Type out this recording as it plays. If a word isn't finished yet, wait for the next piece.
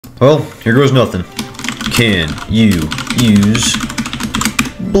Well, here goes nothing. Can you use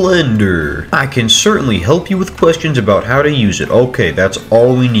Blender? I can certainly help you with questions about how to use it. Okay, that's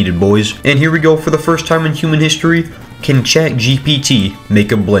all we needed, boys. And here we go. For the first time in human history, can ChatGPT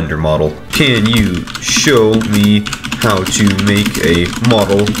make a Blender model? Can you show me how to make a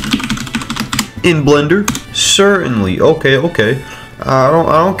model in Blender? Certainly. Okay. I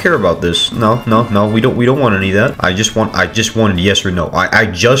don't care about this. No. We don't want any of that. I just wanted yes or no. I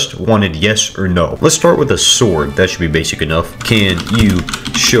just wanted yes or no. Let's start with a sword. That should be basic enough. Can you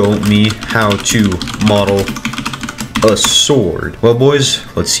show me how to model a sword? Well, boys,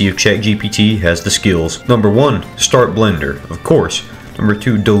 let's see if ChatGPT has the skills. Number 1, start Blender. Of course. Number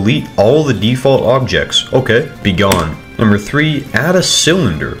 2, delete all the default objects. Okay. Be gone. Number 3, add a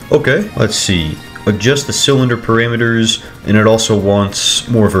cylinder. Okay. Let's see. Adjust the cylinder parameters, and it also wants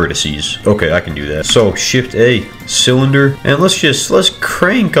more vertices. Okay, I can do that. So Shift A, cylinder, and let's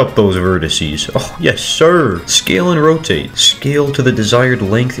crank up those vertices. Oh yes, sir. Scale and rotate. Scale to the desired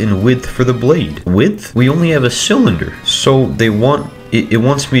length and width for the blade. Width? We only have a cylinder, so they want. It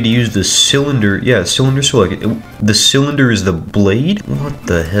wants me to use the cylinder. Yeah, cylinder select. The cylinder is the blade? What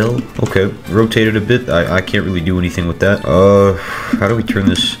the hell? Okay, rotate it a bit. I can't really do anything with that. How do we turn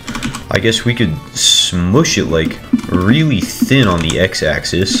this? I guess we could smush it like really thin on the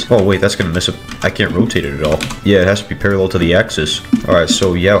x-axis. Oh wait, that's gonna mess up. I can't rotate it at all. Yeah, it has to be parallel to the axis. Alright,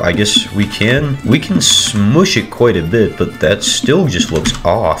 so yeah, I guess we can smush it quite a bit, but that still just looks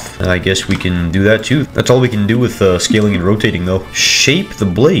off. And I guess we can do that too. That's all we can do with scaling and rotating though. Shape the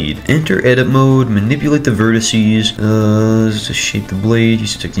blade. Enter edit mode, manipulate the vertices. To shape the blade,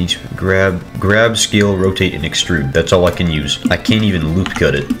 use techniques. Grab, scale, rotate, and extrude. That's all I can use. I can't even loop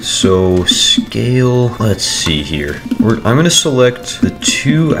cut it. So scale, let's see here. I'm going to select the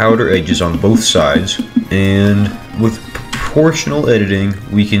 2 outer edges on both sides, and with proportional editing,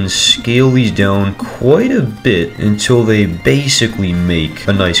 we can scale these down quite a bit until they basically make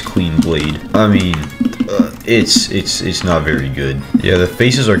a nice clean blade. I mean, it's not very good. Yeah, the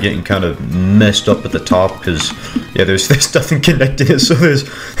faces are getting kind of messed up at the top because yeah, there's nothing connected, so there's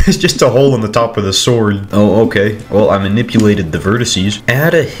just a hole in the top of the sword. Oh, okay. Well, I manipulated the vertices.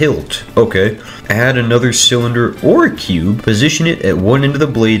 Add a hilt. Okay. Add another cylinder or a cube. Position it at one end of the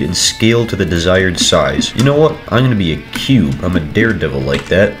blade and scale to the desired size. You know what? I'm gonna be a cube. I'm a daredevil like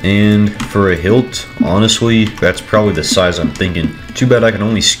that. And for a hilt, honestly, that's probably the size I'm thinking. Too bad I can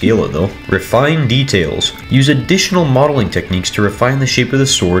only scale it though. Refine details. Use additional modeling techniques to refine the shape of the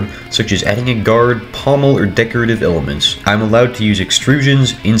sword, such as adding a guard, pommel, or decorative elements. I'm allowed to use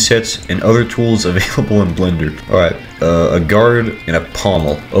extrusions, insets, and other tools available in Blender. Alright, a guard and a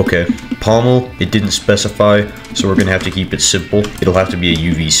pommel. Okay. Pommel, it didn't specify, so we're gonna have to keep it simple. It'll have to be a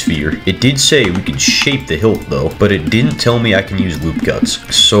UV sphere. It did say we could shape the hilt though, but it didn't tell me I can use loop cuts.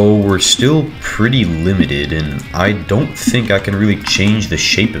 So we're still pretty limited, and I don't think I can really change the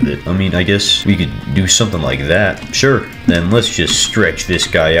shape of it. I mean, I guess we could do something like that. Sure, then let's just stretch this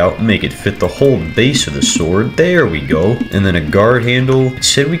guy out and make it fit the whole base of the sword. There we go. And then a guard handle. It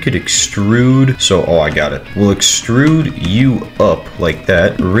said we could extrude, so oh, I got it. We'll extrude you up like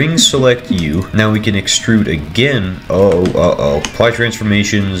that. Ring select you. Now we can extrude again. Apply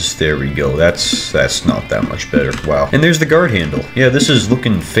transformations. There we go. That's not that much better. Wow. And there's the guard handle. Yeah, this is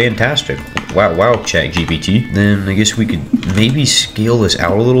looking fantastic. Wow, ChatGPT. Then I guess we could maybe scale this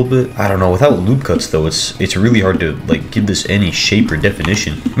out a little bit. I don't know. Without loop cuts though, it's really hard to like give this any shape or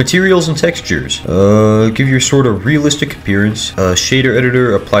definition. Materials and textures. Give your sword a realistic appearance. Shader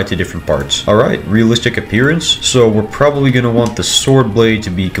editor apply to different parts. All right, realistic appearance. So we're probably gonna want the sword blade to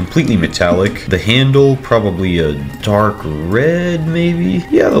be completely metallic. The handle probably a dark red, maybe.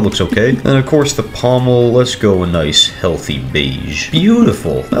 Yeah, that looks okay. And of course the pommel. Let's go a nice healthy beige.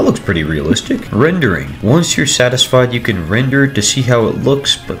 Beautiful. That looks pretty realistic. Rendering. Once you're satisfied, you can render to see how it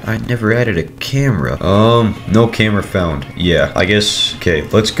looks, but I never added a camera. No camera found. Yeah, I guess. Okay,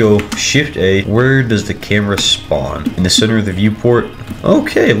 let's go Shift A. Where does the camera spawn? In the center of the viewport?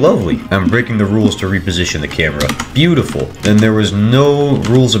 Okay, lovely. I'm breaking the rules to reposition the camera. Beautiful. And there was no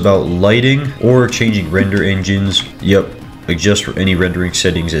rules about lighting or changing render engines. Yep. Adjust for any rendering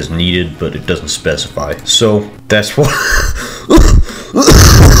settings as needed, but it doesn't specify. So that's what.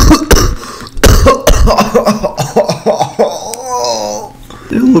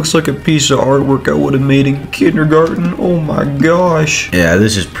 It looks like a piece of artwork I would have made in kindergarten. Oh my gosh. Yeah,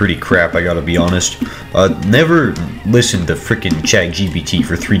 this is pretty crap, I gotta be honest. Never listen to frickin' ChatGPT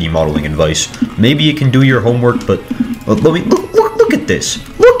for 3D modeling advice. Maybe you can do your homework, but look at this.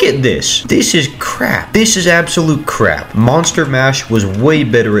 Look Look at this. This is crap. This is absolute crap. Monster Mash was way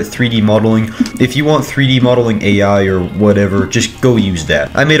better at 3D modeling. If you want 3D modeling AI or whatever, just go use that.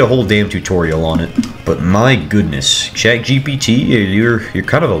 I made a whole damn tutorial on it. But my goodness, ChatGPT, you're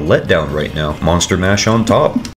kind of a letdown right now. Monster Mash on top.